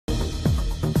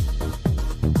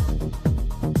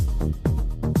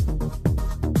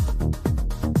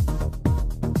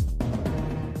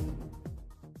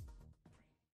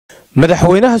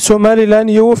Madaxwaynaha Somaliland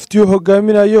iyo wafdiyo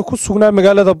hogaaminayo ku sugnaa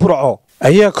magaalada Burco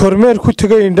ayaa kormeer ku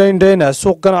tagay indhaindhayna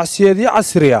suuq ganacsiyeedyo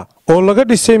casri ah oo laga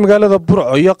dhisay magaalada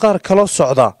Burco iyo qaar kala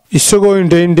socda isagoo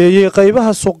indhaindheeyay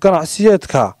qaybaha suuq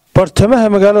ganacsiyeedka bartamaha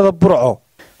magaalada Burco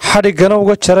xadhigana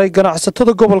uga jaray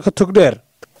ganacsatada gobolka Togdheer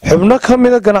xubno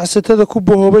kamid ah ganacsatada ku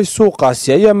boobay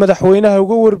suuqaasi ayaa madaxweynaha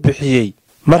uga warbixiyay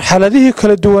marxaladihii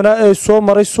kala duwanaa ee soo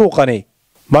maray suuqani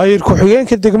maayir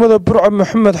ku-xigeenka degmada Burco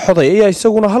Maxamed Xoday ayaa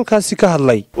isaguna halkaasi ka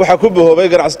hadlay waxa ku boobay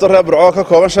ganacsatada reer Burco ka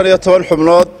kooban 15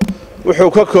 xubnood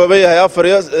wuxuu ka kooban yahay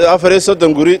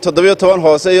 4 guri 17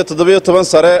 hoose iyo 17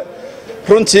 sare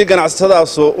runtii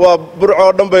ganacsatadaas waa Burco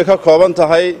dhan bay ka kooban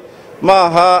tahay ma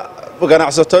aha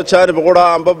ganacsato jaanib qura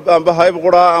amba hayb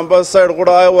qura amba sayr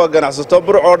qura waa ganacsato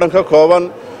Burco dhan ka kooban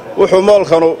wuxuu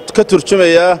moolkanu ka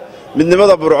turjumayaa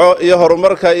midnimada Burco iyo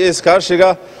horumarka iyo iskaashiga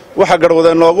waxa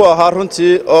garwadeen noogu ahaa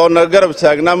runtii oo na garab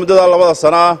taagnaa muddada 2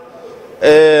 sano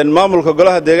maamulka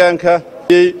golaha deegaanka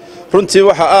runtii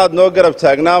waxa aad noo garab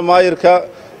taagnaa maayirka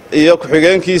iyo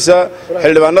ku-xigeenkiisa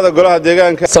xildhibaanada golaha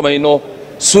deegaanka samayno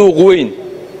suuq weyn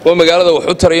oo magaalada wax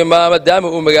u tarayo maadaama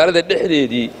uu magaalada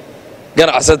dhexdeedii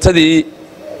ganacsatadii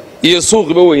iyo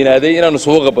suuqiba weynaaday inaanu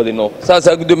suuqa badino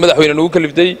saasaa gudub madaxweyne nagu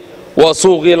kaliftay waa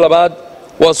suuqii labaad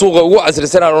waa suuqa ugu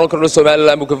casrisan aan oran karno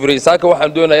Somaliland buu ka firay saaka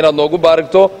waxaan doonayaa inaad noogu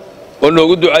baarigto oo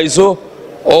noogu ducayso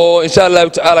oo insha Allah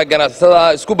ta'ala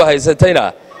ganacsatada isku bahaysatayna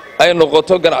ay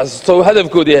noqoto ganacsato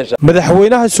hadafkoodii hesha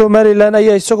madaxweynaha Somaliland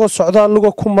ayaa isagoo socdaal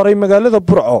luga ku maray magaalada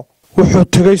Burco wuxuu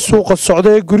tagay suuqa socda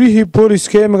ee gurihii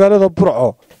booliska ee magaalada Burco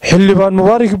xildhibaan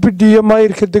mubaarak bidiyo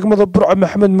maayirka degmada Burco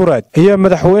Maxamed Muraad ayaa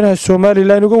madaxweynaha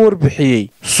Somaliland uga warbixiyay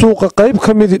suuqa qayb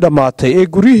kamid dhamaatay ee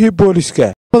gurihii booliska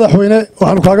madaxweyne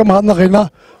waxaan kaaga mahadnaqaynaa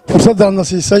fursaddan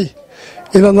nasiisay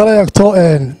inaad nala eegto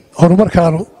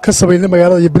horumarkaanu ka sameynay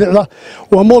magaalada iyo bilicda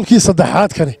waa moolkii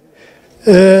saddexaad kani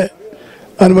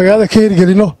aan magaalada ka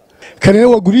hirgelino kanina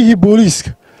waa gurihii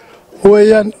booliska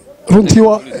weeyaan runtii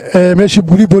waa meeshii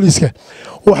gurihii booliska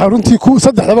waxaa runtii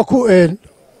saddexdaba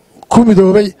ku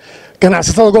midoobay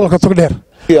ganacsatada gobolka Togdheer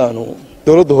yaanu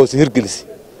dawladda hoose hirgelisay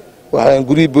waxaan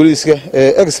gurihii booliska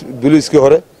ex booliska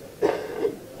hore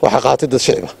waxa qaatay dad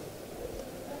shacab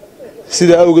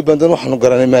sida awgeed bandan waxaanu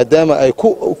garanay maadaama ay ku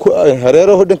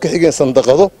hareeraha dhanka xigeen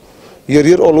sandaqado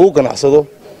yaryar oo lagu ganacsado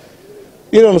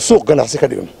inaanu suuq ganacsi ka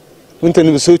dhigno inta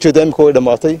soo jeeda imika way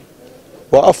dhamaatay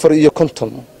waa 450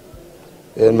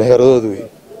 meheeradood way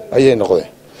ayay noqdeen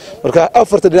marka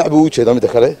afarta dhinac buu u jeedaa mid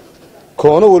kale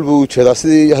koona walba u jeedaa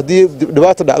sidii hadii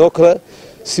dhibaato dhacdo kale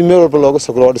si meel walba looga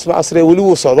soo dhismo casri ah wali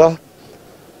uu socdaa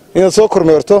inaad soo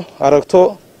kormeerto aragto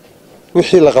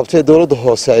wixii la qabtay dawladda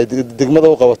hoose ay degmada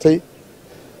u qabatay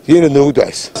yeena noogu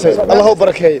ducayso Allahu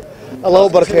barakeeyo Allahu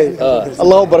barakeeyo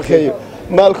Allahu barakeeyo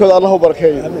maalkooda Allahu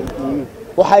barakeeyo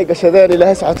waxay gashadeen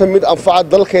Ilaahay saxato mid anfaca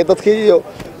dalka dadka iyo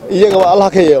iyaga Allah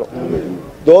ka yeelo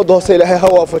dawladda hoose Ilaahay ha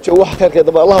waafajiyo wax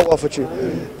khayrkeeda Allah waafajiyo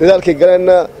dadaalkii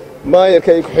galana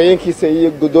maayirka iyo ku-xigeenkiisa iyo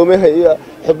gudoomiyaha iyo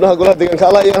xubnaha golaha deegaanka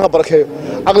Allah iyaga baarakeeyo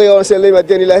aqliga oo isla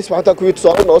yimaadeen Ilaahay subhanahu ku yidhi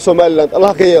Somaliland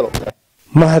Allah ka yeelo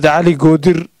Mahad Ali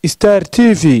Goodir Star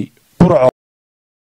TV Burco.